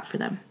doesn't work out for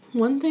them.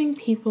 One thing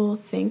people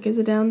think is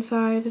a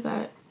downside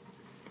that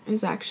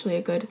is actually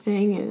a good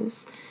thing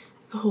is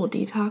the whole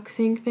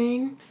detoxing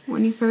thing.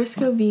 When you first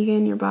go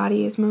vegan, your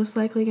body is most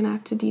likely going to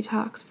have to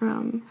detox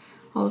from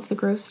all of the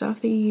gross stuff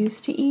that you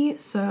used to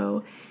eat.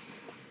 So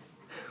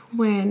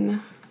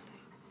when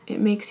it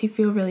makes you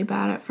feel really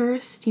bad at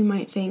first, you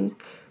might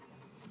think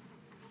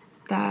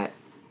that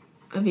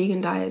a vegan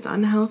diet is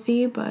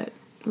unhealthy, but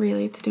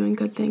really it's doing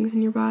good things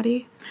in your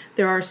body.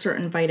 There are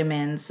certain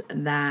vitamins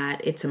that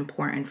it's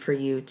important for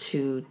you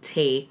to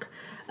take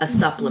a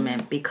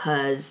supplement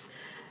because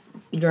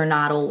you're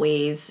not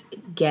always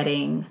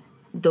getting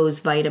those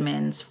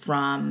vitamins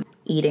from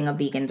eating a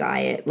vegan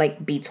diet,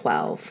 like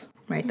B12,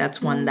 right?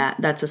 That's one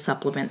that's a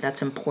supplement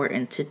that's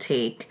important to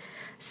take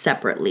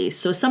separately.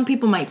 So some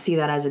people might see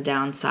that as a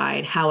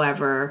downside.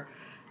 However,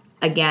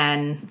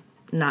 again,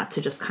 not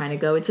to just kind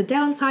of go, it's a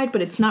downside,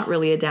 but it's not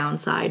really a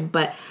downside.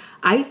 But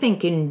I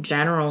think in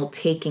general,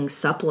 taking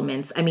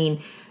supplements,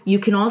 you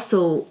can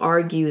also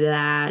argue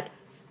that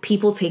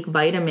people take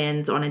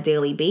vitamins on a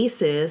daily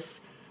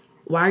basis.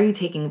 Why are you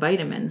taking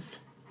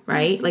vitamins,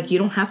 right? Mm-hmm. Like you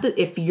don't have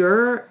to, if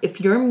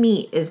your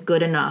meat is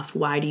good enough,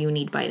 why do you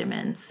need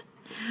vitamins?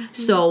 Mm-hmm.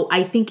 So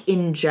I think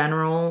in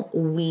general,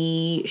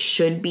 we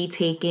should be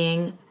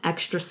taking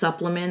extra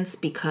supplements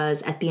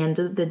because at the end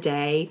of the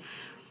day,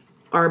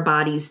 our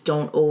bodies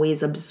don't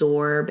always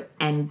absorb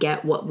and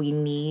get what we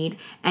need.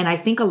 And I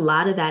think a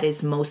lot of that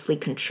is mostly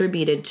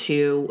contributed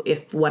to,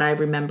 if what I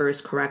remember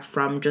is correct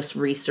from just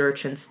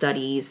research and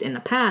studies in the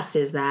past,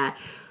 is that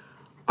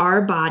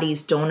our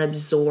bodies don't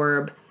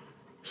absorb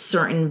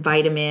certain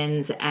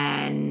vitamins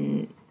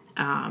and,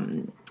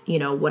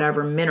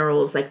 whatever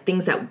minerals, like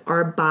things that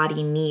our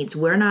body needs.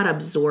 We're not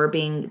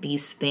absorbing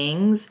these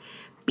things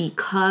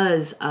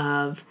because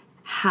of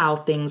how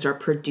things are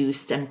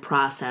produced and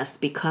processed,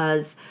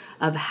 because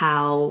of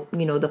how,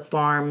 the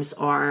farms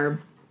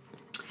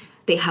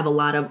they have a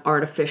lot of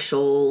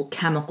artificial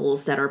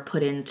chemicals that are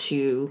put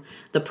into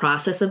the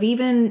process of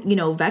even,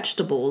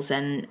 vegetables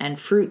and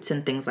fruits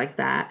and things like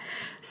that.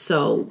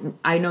 So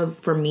I know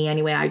for me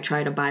anyway, I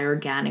try to buy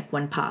organic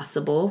when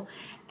possible.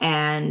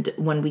 And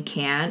when we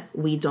can't,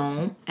 we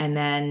don't. And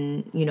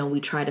then, we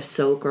try to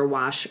soak or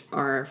wash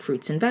our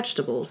fruits and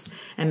vegetables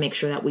and make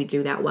sure that we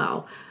do that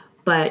well.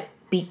 But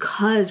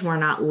because we're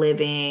not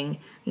living,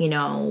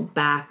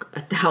 back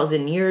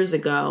 1,000 years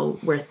ago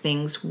where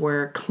things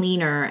were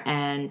cleaner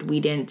and we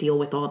didn't deal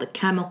with all the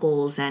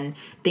chemicals and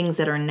things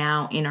that are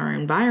now in our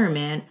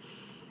environment,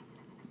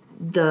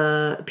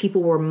 the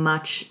people were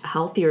much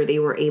healthier. They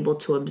were able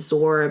to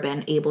absorb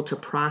and able to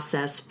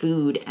process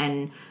food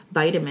and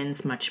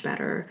vitamins much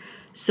better.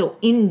 So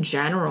in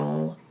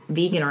general,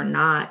 vegan or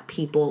not,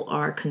 people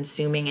are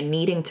consuming and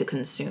needing to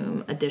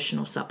consume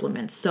additional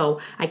supplements. So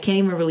I can't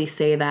even really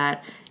say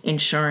that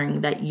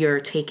ensuring that you're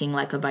taking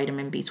like a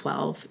vitamin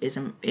B12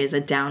 is a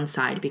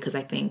downside, because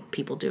I think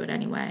people do it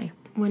anyway.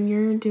 when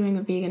you're doing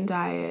a vegan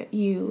diet,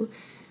 you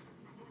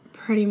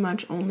pretty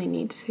much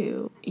only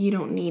you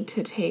don't need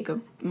to take a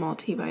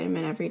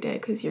multivitamin every day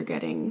because you're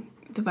getting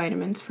the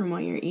vitamins from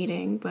what you're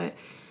eating, but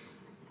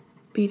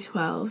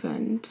B12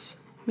 and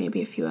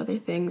maybe a few other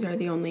things are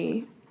the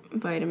only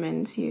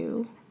vitamins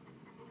you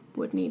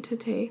would need to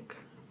take.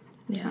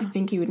 Yeah. I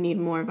think you would need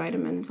more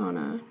vitamins on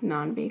a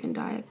non-vegan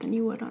diet than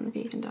you would on a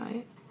vegan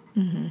diet.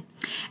 Mm-hmm.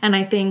 And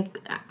I think,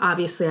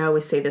 obviously, I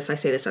say this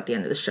at the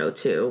end of the show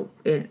too,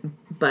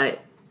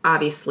 but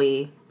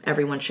obviously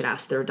everyone should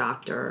ask their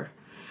doctor.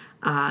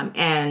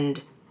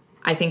 And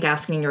I think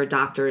asking your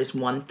doctor is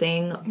one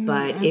thing,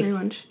 but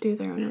everyone should do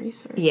their own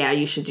research. Yeah,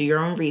 you should do your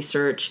own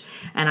research.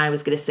 And I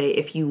was going to say,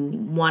 if you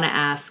want to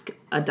ask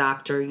a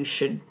doctor, you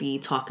should be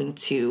talking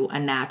to a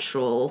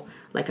natural,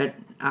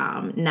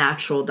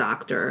 natural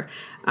doctor,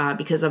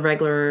 because a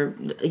regular,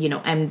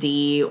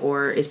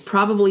 MD is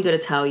probably going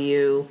to tell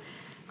you,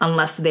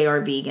 unless they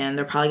are vegan,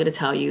 they're probably going to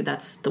tell you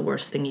that's the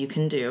worst thing you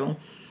can do.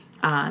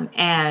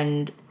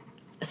 And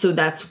so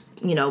that's,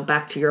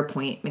 back to your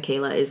point,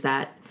 Mikayla, is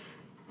that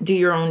do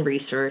your own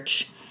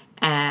research.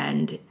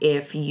 And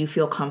if you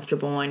feel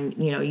comfortable and,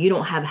 you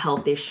don't have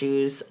health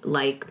issues,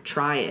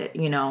 try it,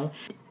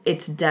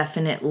 It's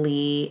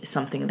definitely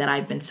something that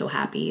I've been so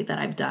happy that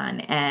I've done.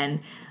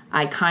 And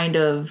I kind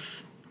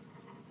of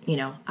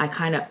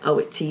owe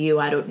it to you.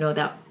 I don't know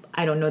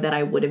that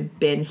I would have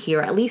been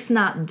here, at least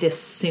not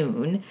this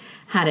soon,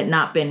 had it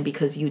not been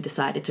because you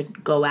decided to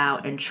go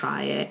out and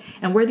try it.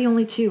 And we're the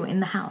only two in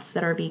the house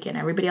that are vegan.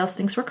 Everybody else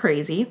thinks we're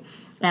crazy.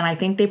 And I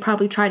think they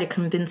probably try to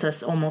convince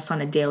us almost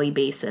on a daily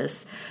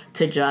basis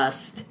to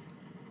just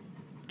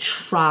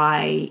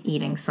try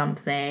eating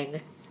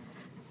something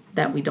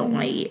that we don't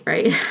want to eat,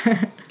 right?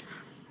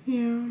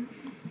 Yeah.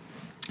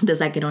 Does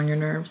that get on your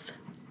nerves?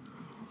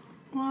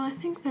 Well, I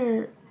think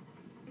they're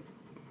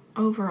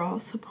overall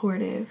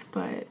supportive,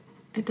 but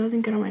it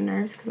doesn't get on my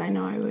nerves because I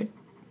know I would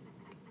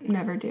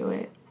never do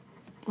it.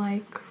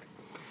 I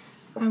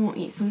won't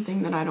eat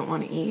something that I don't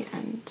want to eat,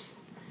 and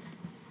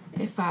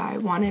if I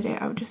wanted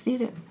it, I would just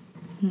eat it.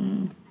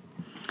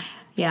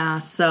 Yeah,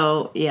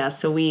 so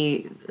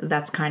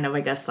that's kind of,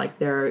 I guess,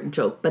 their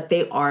joke, but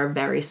they are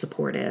very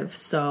supportive.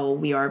 So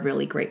we are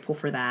really grateful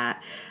for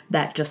that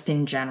just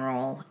in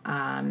general,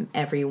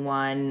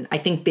 everyone, I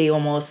think they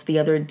almost, the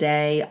other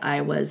day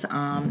I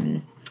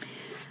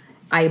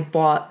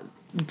bought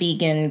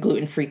vegan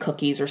gluten-free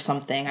cookies or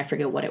something. I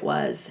forget what it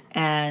was.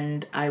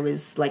 And I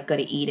was going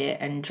to eat it.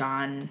 And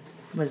John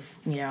was,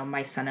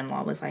 my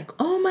son-in-law was like,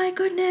 oh my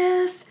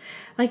goodness,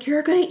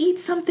 you're going to eat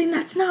something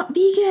that's not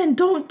vegan.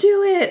 Don't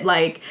do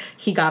it.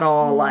 He got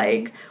all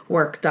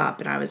worked up,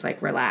 and I was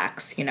like,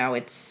 relax,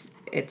 it's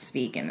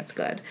vegan. It's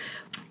good.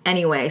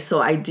 Anyway,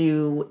 so I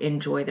do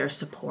enjoy their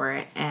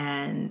support,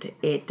 and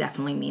it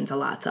definitely means a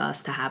lot to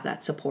us to have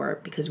that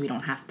support because we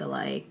don't have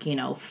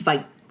to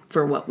fight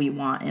for what we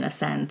want in a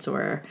sense,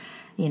 or,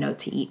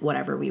 to eat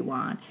whatever we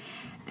want.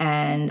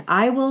 And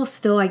I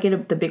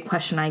get the big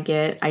question I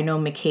get, I know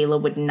Mikayla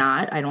would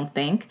not, I don't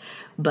think,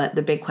 but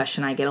the big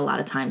question I get a lot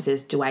of times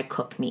is, do I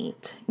cook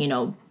meat?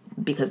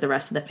 Because the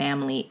rest of the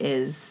family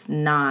is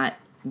not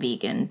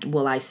vegan,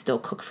 will I still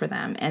cook for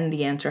them? And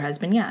the answer has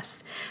been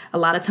yes. A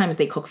lot of times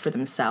they cook for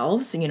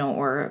themselves,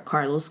 or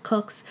Carlos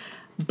cooks,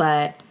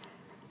 but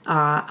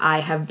I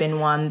have been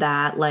one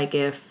that,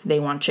 if they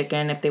want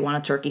chicken, if they want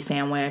a turkey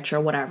sandwich or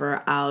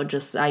whatever,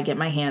 I get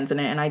my hands in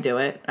it and I do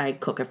it. I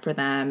cook it for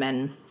them,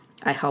 and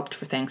I helped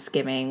for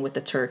Thanksgiving with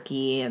the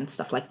turkey and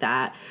stuff like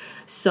that.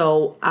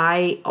 So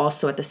I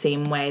also, at the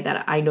same way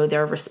that I know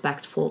they're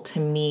respectful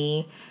to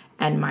me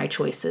and my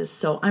choices,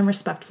 so I'm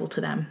respectful to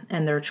them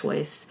and their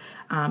choice.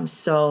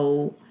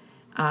 So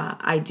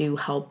I do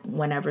help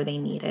whenever they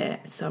need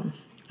it. So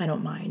I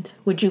don't mind.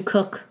 Would you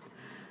cook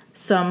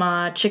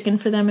some chicken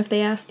for them if they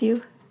asked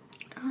you?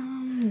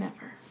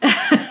 Never.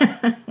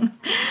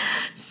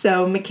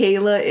 So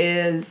Mikayla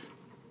is,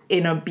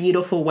 in a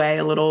beautiful way,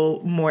 a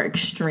little more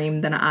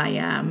extreme than I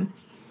am,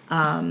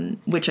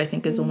 which I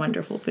think is a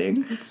wonderful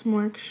thing. It's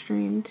more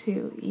extreme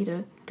to eat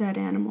a dead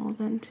animal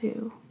than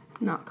to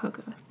not cook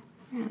an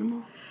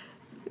animal.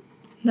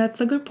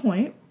 That's a good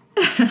point.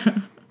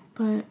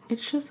 But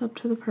it's just up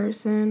to the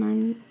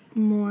person.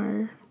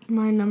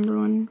 My number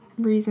one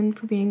reason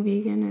for being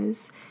vegan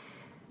is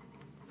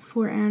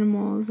for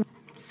animals.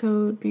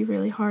 So it'd be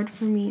really hard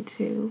for me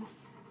to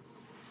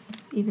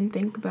even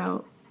think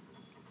about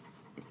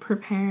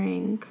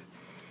preparing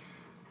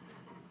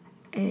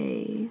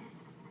a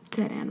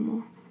dead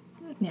animal.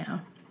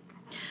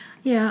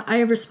 Yeah, I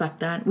respect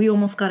that. We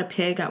almost got a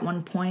pig at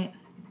one point,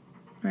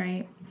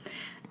 right?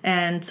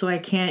 And so I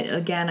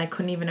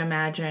couldn't even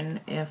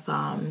imagine if,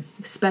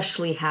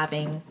 especially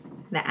having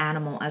the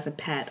animal as a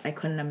pet, I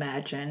couldn't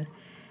imagine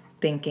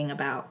thinking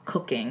about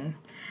cooking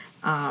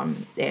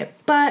it.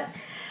 But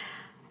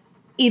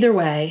either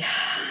way,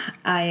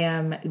 I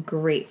am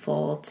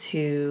grateful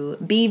to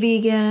be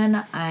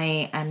vegan.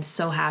 I am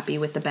so happy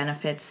with the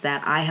benefits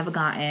that I have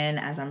gotten,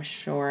 as I'm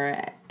sure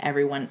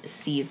everyone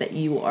sees that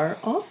you are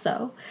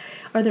also.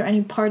 Are there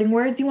any parting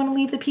words you want to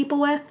leave the people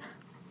with?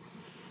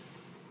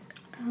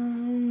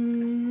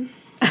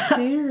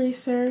 Do your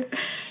research.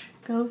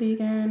 Go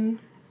vegan.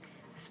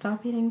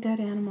 Stop eating dead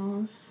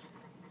animals.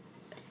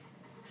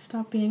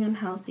 Stop being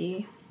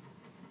unhealthy.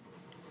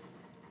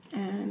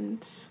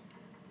 And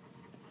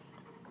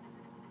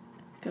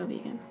go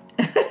vegan.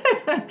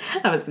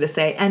 I was going to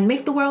say, and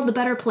make the world a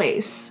better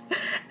place.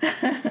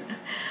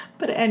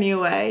 But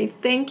anyway,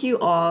 thank you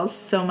all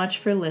so much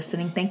for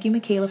listening. Thank you,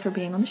 Mikayla, for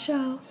being on the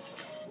show.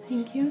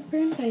 Thank you for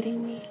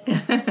inviting me.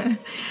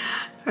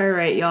 All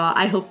right, y'all.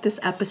 I hope this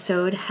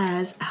episode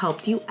has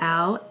helped you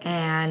out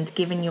and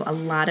given you a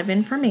lot of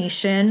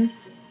information.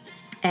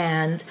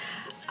 And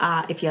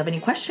if you have any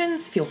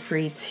questions, feel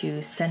free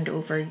to send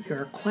over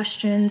your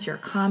questions, your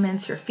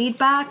comments, your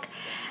feedback.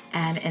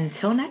 And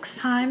until next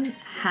time,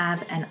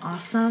 have an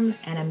awesome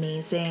and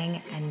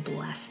amazing and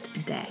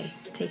blessed day.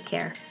 Take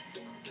care.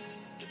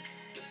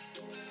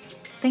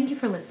 Thank you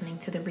for listening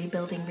to the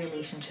Rebuilding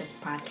Relationships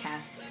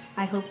podcast.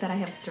 I hope that I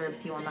have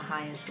served you on the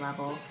highest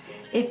level.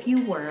 If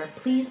you were,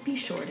 please be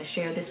sure to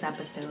share this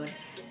episode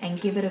and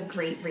give it a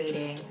great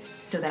rating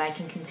so that I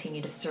can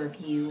continue to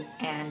serve you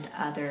and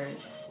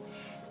others.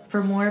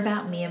 For more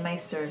about me and my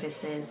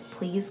services,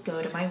 please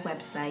go to my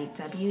website,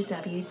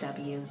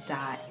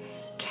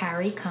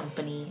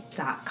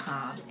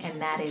 www.karicompany.com,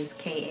 and that is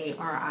Kari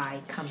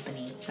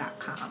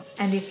company.com.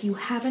 And if you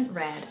haven't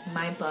read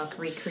my book,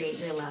 Recreate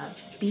Your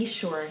Love, be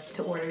sure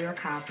to order your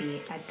copy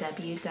at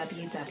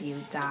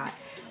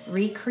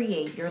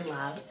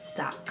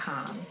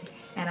www.recreateyourlove.com.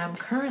 And I'm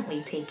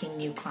currently taking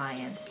new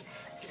clients.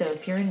 So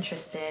if you're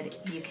interested,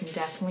 you can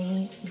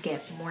definitely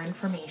get more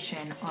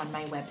information on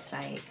my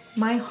website.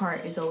 My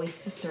heart is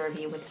always to serve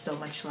you with so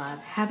much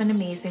love. Have an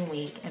amazing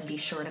week and be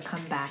sure to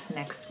come back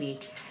next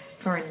week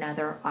for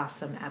another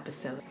awesome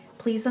episode.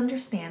 Please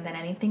understand that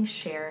anything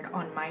shared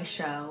on my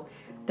show,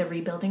 the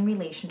Rebuilding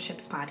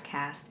Relationships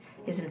podcast,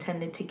 is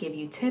intended to give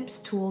you tips,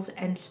 tools,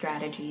 and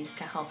strategies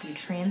to help you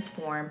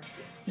transform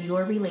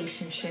your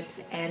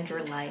relationships and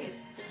your life.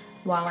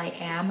 While I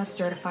am a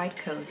certified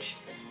coach,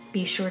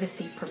 be sure to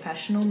seek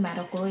professional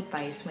medical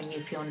advice when you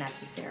feel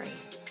necessary.